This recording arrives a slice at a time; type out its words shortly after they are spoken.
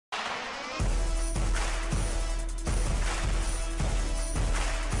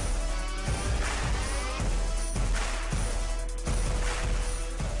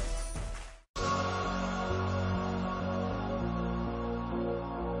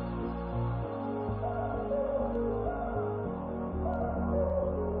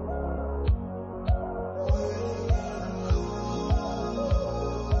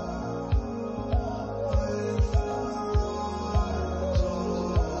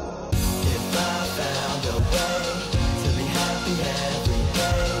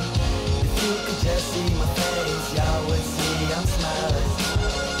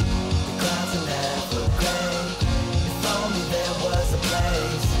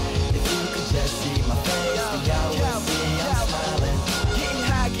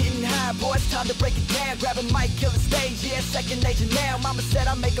grab a mic, kill the stage, yeah, second nature now. Mama said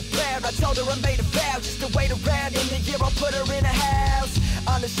I make a prayer, I told her I made a vow just to wait around. In a year I'll put her in a house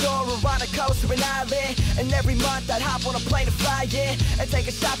on the shore or on a coast or an island. And every month I'd hop on a plane to fly, yeah, and take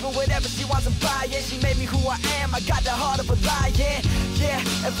her shopping, whatever she wants to buy, yeah. She made me who I am, I got the heart of a lion, yeah.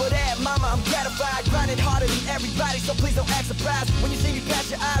 And for that, mama, I'm gratified. Grinding harder than everybody, so please don't act surprised when you see me pass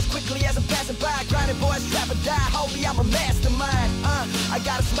your eyes quickly as I'm passing by. Grinding boys, trap or die, homie, I'm a mastermind. I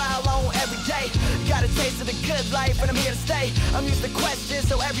got a smile on every day, got a taste of the good life, and I'm here to stay. I'm used to questions,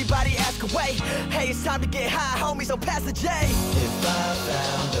 so everybody ask away. Hey, it's time to get high, homie, so pass the J. If I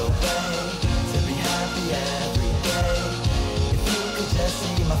found a way to be happy every day, if you could just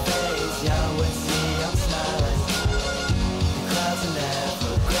see my face, y'all would see I'm smiling. The clouds are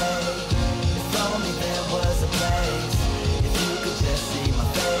never gray. If only there was a place. If you could just see my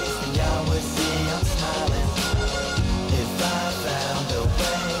face, then y'all would see I'm smiling. If I found a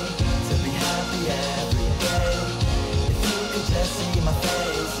way to be happy every day, if you could just see my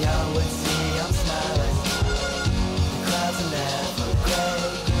face, y'all would see I'm smiling. The clouds are never gray.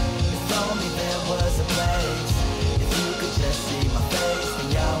 If only there was a place. If you could just see my face, then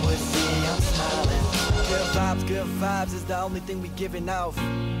y'all would see I'm smiling. Good vibes is the only thing we giving off.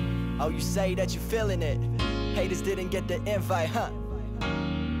 Oh, you say that you feeling it. Haters didn't get the invite, huh?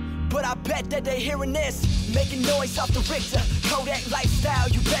 But I bet that they hearing this, making noise off the Richter. Kodak lifestyle,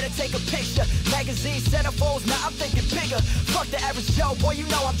 you better take a picture. Magazine centerfolds, now I'm thinking bigger. Fuck the average Joe, boy, you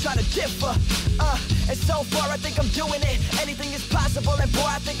know I'm trying to differ. And so far I think I'm doing it. Anything is possible, and boy,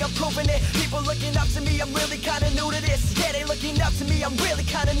 I think I'm proving it. People looking up to me, I'm really kinda new to this. Yeah, they looking up to me, I'm really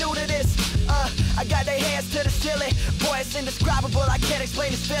kinda new to this. I got their hands to the ceiling. Boy, it's indescribable, I can't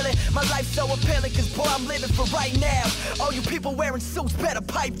explain this feeling. My life's so appealing, cause boy, I'm living for right now. All you people wearing suits better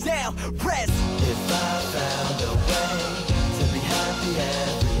pipe down. Rest. If I found a way to be happy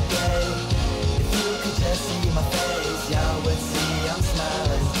every day, if you could just see my face, y'all would see I'm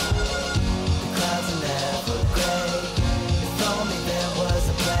smiling. The clouds are never gray. If only there was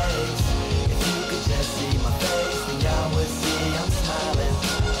a place. If you could just see my face, then y'all would see I'm smiling.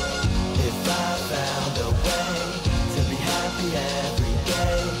 If I found a way to be happy every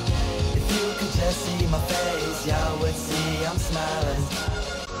day, if you could just see my face, y'all would see I'm smiling.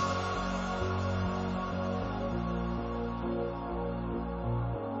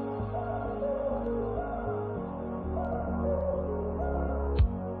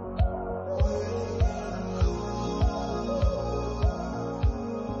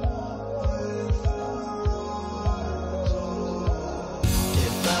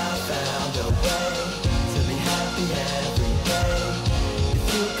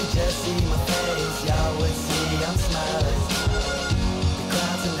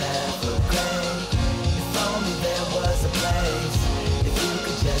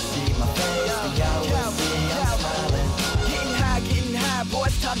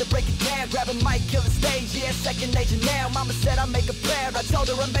 Time to break it down, grab a mic, kill the stage, yeah, second nature now. Mama said I make a prayer, I told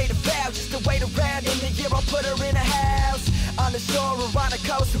her I made a vow just to wait around. In a year I'll put her in a house on the shore or on a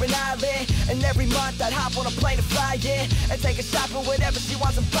coast or an island. And every month I'd hop on a plane to fly, yeah, and take her shopping, whatever she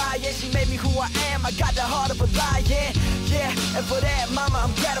wants to buy, yeah. She made me who I am, I got the heart of a lion, yeah. And for that, mama,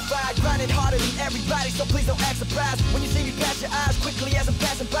 I'm gratified. Grinding harder than everybody, so please don't act surprised when you see me pass your eyes quickly as I'm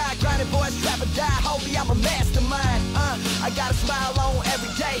passing by. Grinding boys, trap or die, homie, I'm a mastermind. I got a smile on every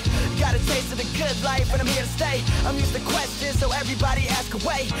day, got a taste of the good life, and I'm here to stay. I'm used to questions, so everybody ask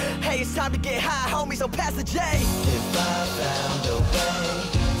away. Hey, it's time to get high, homie, so pass the J. If I found a way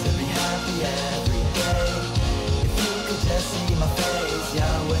to be happy every day, if you could just see my face,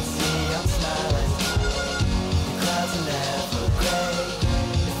 y'all would see I'm smiling. The clouds are never gray.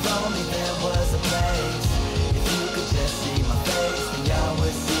 If only there was a place. If you could just see my face, then y'all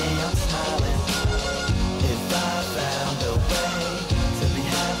would see I'm smiling. If I found a way to be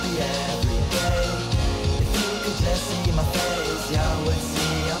happy every day, if you could just see my face, y'all would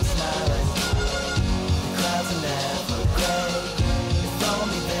see I'm smiling. The clouds are never gray. If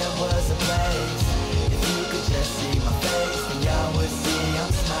only there was a place. If you could just see my face, then y'all would see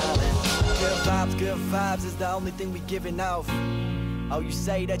I'm smiling. Good vibes is the only thing we giving off. Oh, you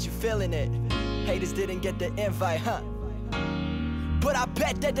say that you feeling it. Haters didn't get the invite, huh? But I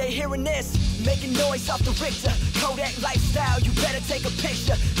bet that they hearing this, making noise off the Richter. Kodak lifestyle, you better take a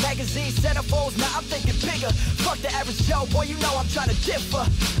picture. Magazine centerfolds, now I'm thinking bigger. Fuck the average Joe, boy, you know I'm trying to differ.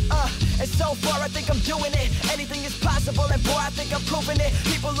 And so far I think I'm doing it. Anything is possible, and boy, I think I'm proving it.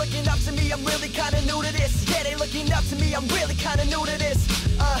 People looking up to me, I'm really kinda new to this. Yeah, they looking up to me, I'm really kinda new to this.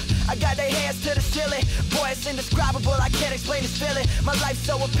 I got their hands to the ceiling. Boy, it's indescribable, I can't explain this feeling. My life's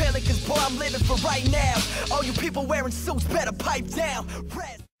so appealing, cause boy, I'm living for right now. All you people wearing suits better pipe down.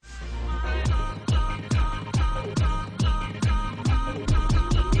 Rest.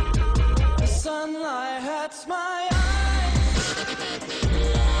 lie hurts my